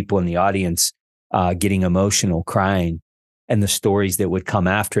see people in the audience getting emotional, crying, and the stories that would come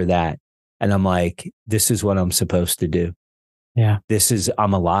after that. And I'm like, this is what I'm supposed to do. Yeah.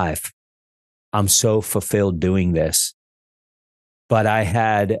 I'm alive. I'm so fulfilled doing this. But I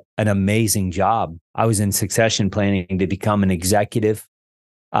had an amazing job. I was in succession planning to become an executive,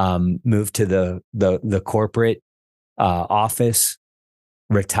 move to the corporate office,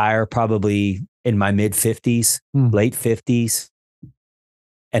 retire probably in my mid 50s, late 50s,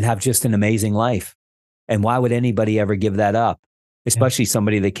 and have just an amazing life. And why would anybody ever give that up? Especially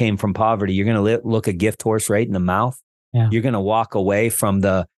somebody that came from poverty. You're going to look a gift horse right in the mouth. Yeah. You're going to walk away from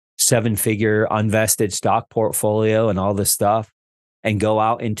the 7-figure unvested stock portfolio and all this stuff and go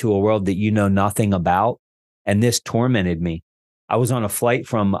out into a world that you know nothing about. And this tormented me. I was on a flight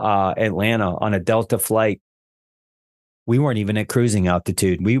from Atlanta on a Delta flight. We weren't even at cruising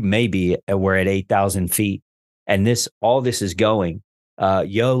altitude. We were at 8,000 feet. And all this is going.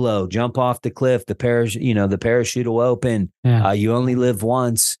 YOLO, jump off the cliff. The parachute will open. Yeah. You only live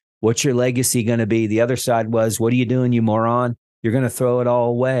once. What's your legacy going to be? The other side was, what are you doing, you moron? You're going to throw it all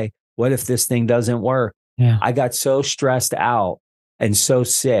away. What if this thing doesn't work? Yeah. I got so stressed out and so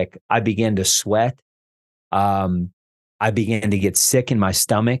sick. I began to sweat. I began to get sick in my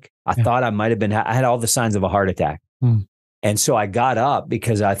stomach. I thought I might have been, I had all the signs of a heart attack. And so I got up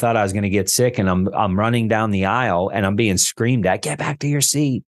because I thought I was going to get sick, and I'm running down the aisle and I'm being screamed at, get back to your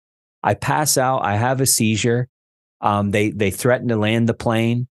seat. I pass out. I have a seizure. They threaten to land the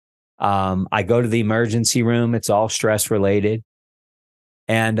plane. I go to the emergency room. It's all stress related.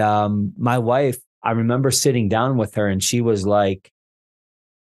 And my wife, I remember sitting down with her, and she was like,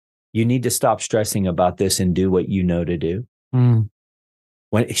 you need to stop stressing about this and do what you know to do.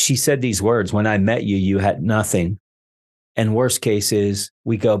 When she said these words, when I met you, you had nothing. And worst case is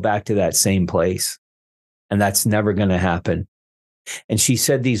we go back to that same place, and that's never going to happen. And she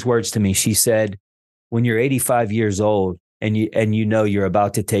said these words to me. She said, when you're 85 years old and you know you're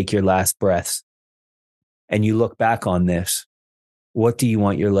about to take your last breaths, and you look back on this, what do you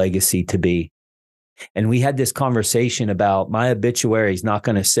want your legacy to be? And we had this conversation about, my obituary is not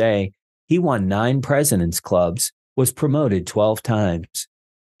going to say he won 9 President's Clubs, was promoted 12 times.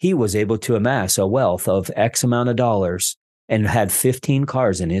 He was able to amass a wealth of X amount of dollars and had 15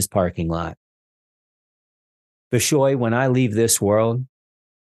 cars in his parking lot. Bishoy, when I leave this world,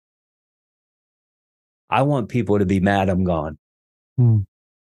 I want people to be mad I'm gone. And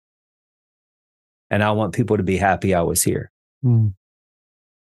I want people to be happy I was here.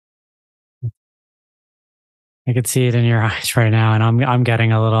 I could see it in your eyes right now, and I'm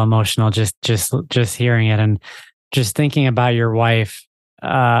getting a little emotional just hearing it, and just thinking about your wife,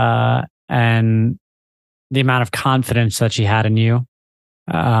 and the amount of confidence that she had in you,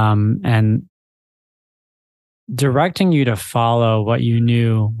 and directing you to follow what you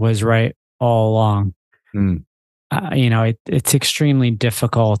knew was right all along. Mm. It's extremely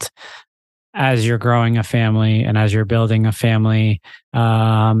difficult as you're growing a family and as you're building a family,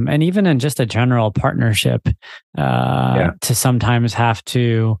 and even in just a general partnership, to sometimes have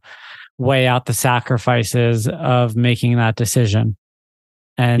to weigh out the sacrifices of making that decision.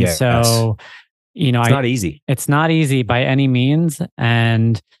 And Yes. so, It's not easy. it's not easy by any means.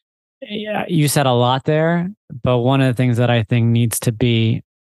 And yeah, you said a lot there, but one of the things that I think needs to be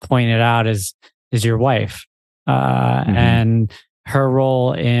pointed out is your wife, and her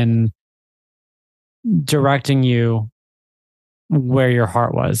role in directing you where your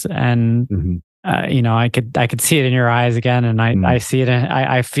heart was. And I could see it in your eyes again, and I see it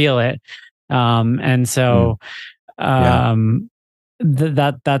I feel it. And so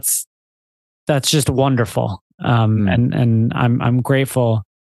that's just wonderful. And I'm grateful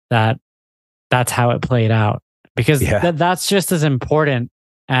that that's how it played out, because that's just as important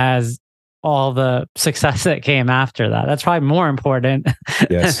as all the success that came after that. That's probably more important.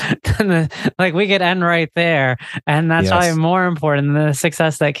 Yes. Than like we could end right there, and that's probably more important than the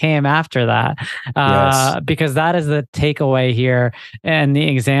success that came after that. Because that is the takeaway here, and the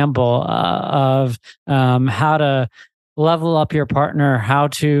example of how to level up your partner, how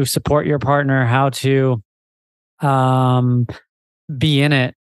to support your partner, how to be in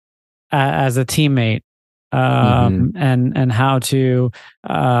it as a teammate, and how to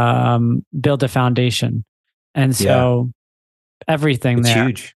build a foundation. And so everything it's there,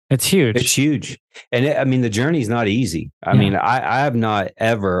 huge. It's huge. It's huge. And I mean, the journey's not easy. I mean, I have not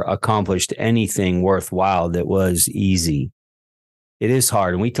ever accomplished anything worthwhile that was easy. It is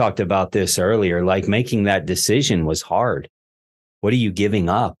hard. And we talked about this earlier, like making that decision was hard. What are you giving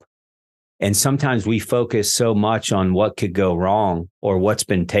up? And sometimes we focus so much on what could go wrong or what's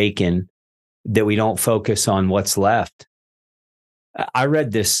been taken that we don't focus on what's left. I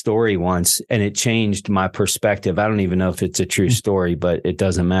read this story once and it changed my perspective. I don't even know if it's a true story, but it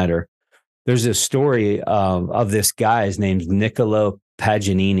doesn't matter. There's a story of this guy. His name's Niccolo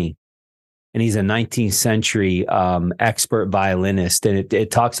Paganini, and he's a 19th century expert violinist. And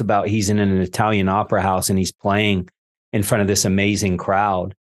it talks about he's in an Italian opera house and he's playing in front of this amazing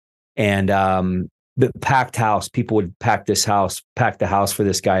crowd. And the packed house, people would pack the house for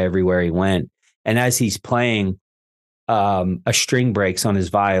this guy everywhere he went. And as he's playing, a string breaks on his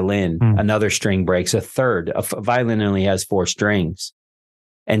violin, another string breaks, a third. A violin only has 4 strings,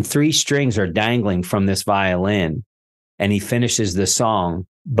 and 3 strings are dangling from this violin. And he finishes the song,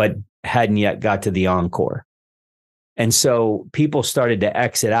 but hadn't yet got to the encore. And so people started to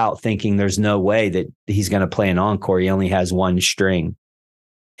exit out thinking there's no way that he's going to play an encore. He only has 1 string.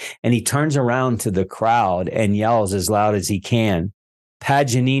 And he turns around to the crowd and yells as loud as he can,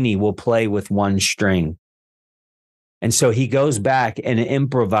 Paganini will play with 1 string. And so he goes back and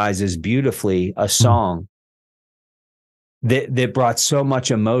improvises beautifully a song that brought so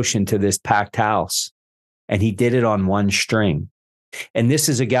much emotion to this packed house. And he did it on 1 string. And this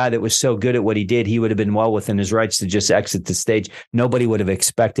is a guy that was so good at what he did, he would have been well within his rights to just exit the stage. Nobody would have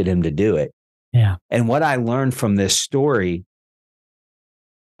expected him to do it. Yeah. And what I learned from this story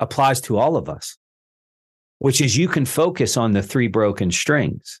applies to all of us, which is you can focus on the 3 broken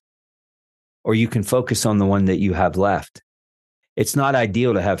strings, or you can focus on the one that you have left. It's not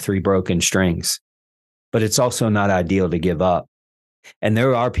ideal to have 3 broken strings, but it's also not ideal to give up. And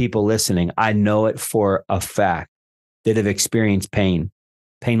there are people listening, I know it for a fact, that have experienced pain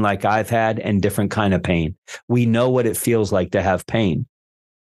like I've had, and different kind of pain. We know what it feels like to have pain.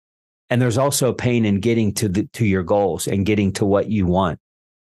 And there's also pain in getting to your goals and getting to what you want,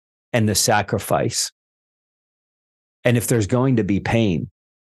 and the sacrifice. And if there's going to be pain,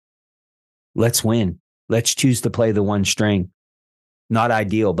 let's win. Let's choose to play the 1 string. Not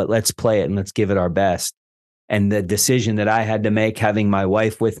ideal, but let's play it and let's give it our best. And the decision that I had to make, having my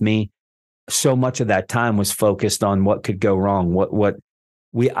wife with me, so much of that time was focused on what could go wrong.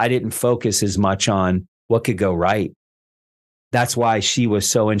 I didn't focus as much on what could go right. That's why she was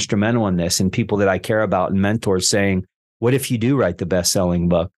so instrumental in this, and people that I care about and mentors saying, what if you do write the best-selling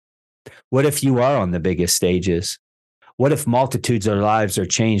book? What if you are on the biggest stages? What if multitudes of lives are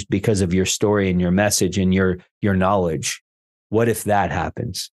changed because of your story and your message and your knowledge? What if that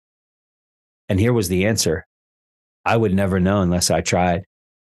happens? And here was the answer. I would never know unless I tried.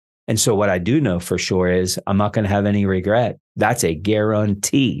 And so what I do know for sure is I'm not going to have any regret. That's a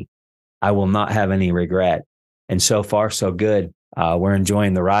guarantee. I will not have any regret. And so far, so good. We're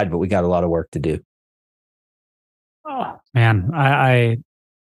enjoying the ride, but we got a lot of work to do. Oh, man, I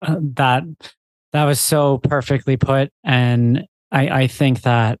that was so perfectly put. And I think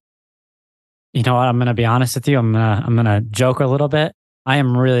that, you know what, I'm going to be honest with you. I'm going to joke a little bit. I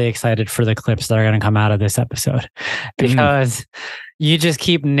am really excited for the clips that are going to come out of this episode because you just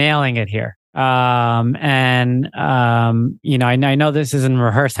keep nailing it here. You know, I know this isn't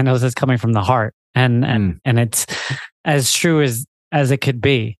rehearsed. I know this is coming from the heart, and it's as true as it could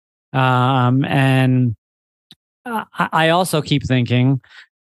be. I also keep thinking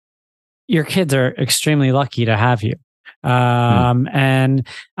your kids are extremely lucky to have you. And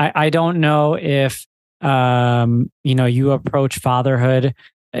I don't know if, you know, you approach fatherhood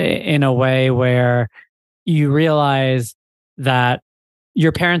in a way where you realize that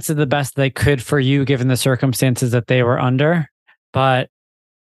your parents did the best they could for you, given the circumstances that they were under. But,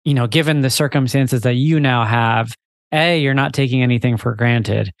 you know, given the circumstances that you now have, A, you're not taking anything for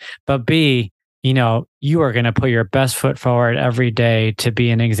granted, but B, you know, you are going to put your best foot forward every day to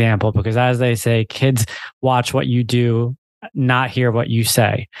be an example, because as they say, kids watch what you do, not hear what you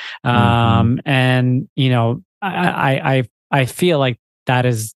say. And, you know, I feel like that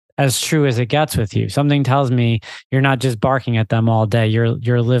is as true as it gets with you. Something tells me you're not just barking at them all day.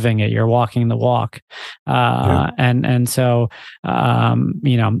 You're living it. You're walking the walk. And so,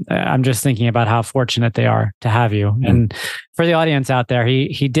 you know, I'm just thinking about how fortunate they are to have you. And for the audience out there,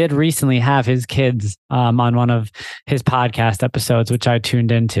 he did recently have his kids on one of his podcast episodes, which I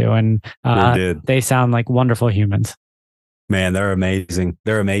tuned into, and they sound like wonderful humans. Man, they're amazing.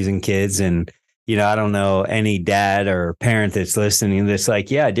 They're amazing kids. And, you know, I don't know any dad or parent that's listening that's like,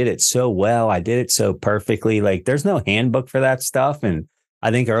 yeah, I did it so well. I did it so perfectly. Like, there's no handbook for that stuff. And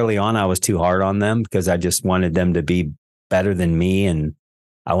I think early on I was too hard on them because I just wanted them to be better than me. And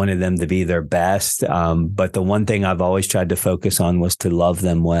I wanted them to be their best. But the one thing I've always tried to focus on was to love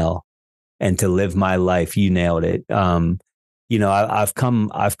them well and to live my life. You nailed it. You know, I've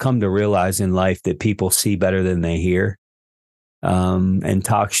come to realize in life that people see better than they hear. And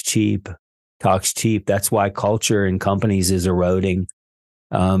talk's cheap. That's why culture in companies is eroding,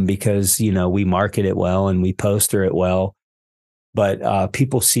 because, you know, we market it well and we poster it well, but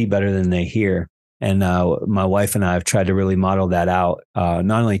people see better than they hear. And my wife and I have tried to really model that out,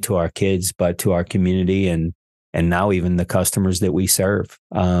 not only to our kids, but to our community and now even the customers that we serve.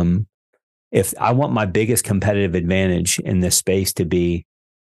 If I want my biggest competitive advantage in this space to be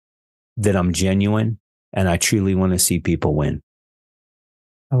that I'm genuine and I truly want to see people win.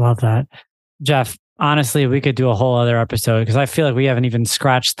 I love that. Jeff, honestly, we could do a whole other episode because I feel like we haven't even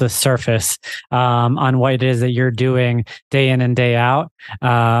scratched the surface on what it is that you're doing day in and day out.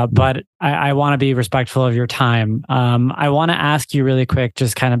 But I want to be respectful of your time. I want to ask you really quick,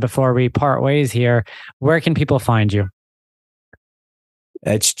 just kind of before we part ways here, where can people find you?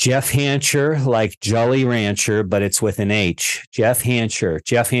 It's Jeff Hancher, like Jolly Rancher, but it's with an H. Jeff Hancher,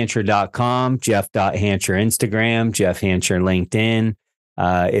 jeffhancher.com, jeff.hancher Instagram, Jeff Hancher LinkedIn.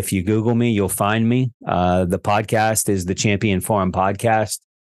 If you Google me, you'll find me. The podcast is the Champion Forum podcast.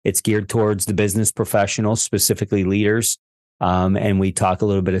 It's geared towards the business professionals, specifically leaders. And we talk a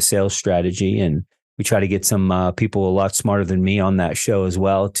little bit of sales strategy, and we try to get some people a lot smarter than me on that show as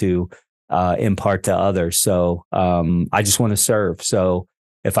well to impart to others. So I just want to serve. So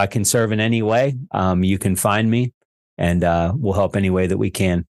if I can serve in any way, you can find me, and we'll help any way that we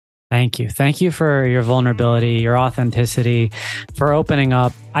can. Thank you. Thank you for your vulnerability, your authenticity, for opening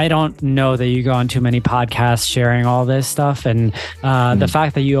up. I don't know that you go on too many podcasts sharing all this stuff. And the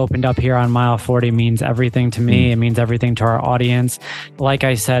fact that you opened up here on Mile 40 means everything to me. It means everything to our audience. Like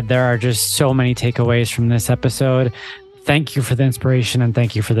I said, there are just so many takeaways from this episode. Thank you for the inspiration, and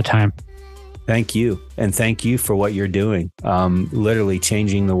thank you for the time. Thank you. And thank you for what you're doing. Literally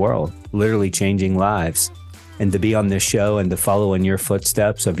changing the world, literally changing lives. And to be on this show and to follow in your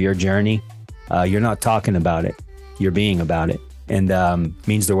footsteps of your journey, you're not talking about it. You're being about it. And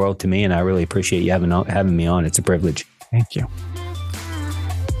means the world to me. And I really appreciate you having me on. It's a privilege. Thank you.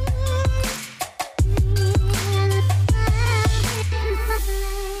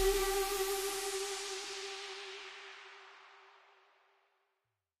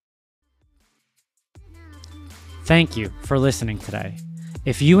 Thank you for listening today.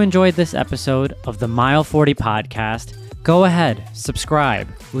 If you enjoyed this episode of the Mile 40 podcast, go ahead, subscribe,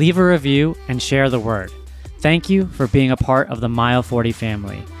 leave a review, and share the word. Thank you for being a part of the Mile 40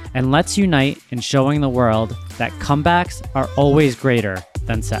 family, and let's unite in showing the world that comebacks are always greater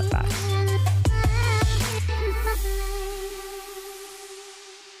than setbacks.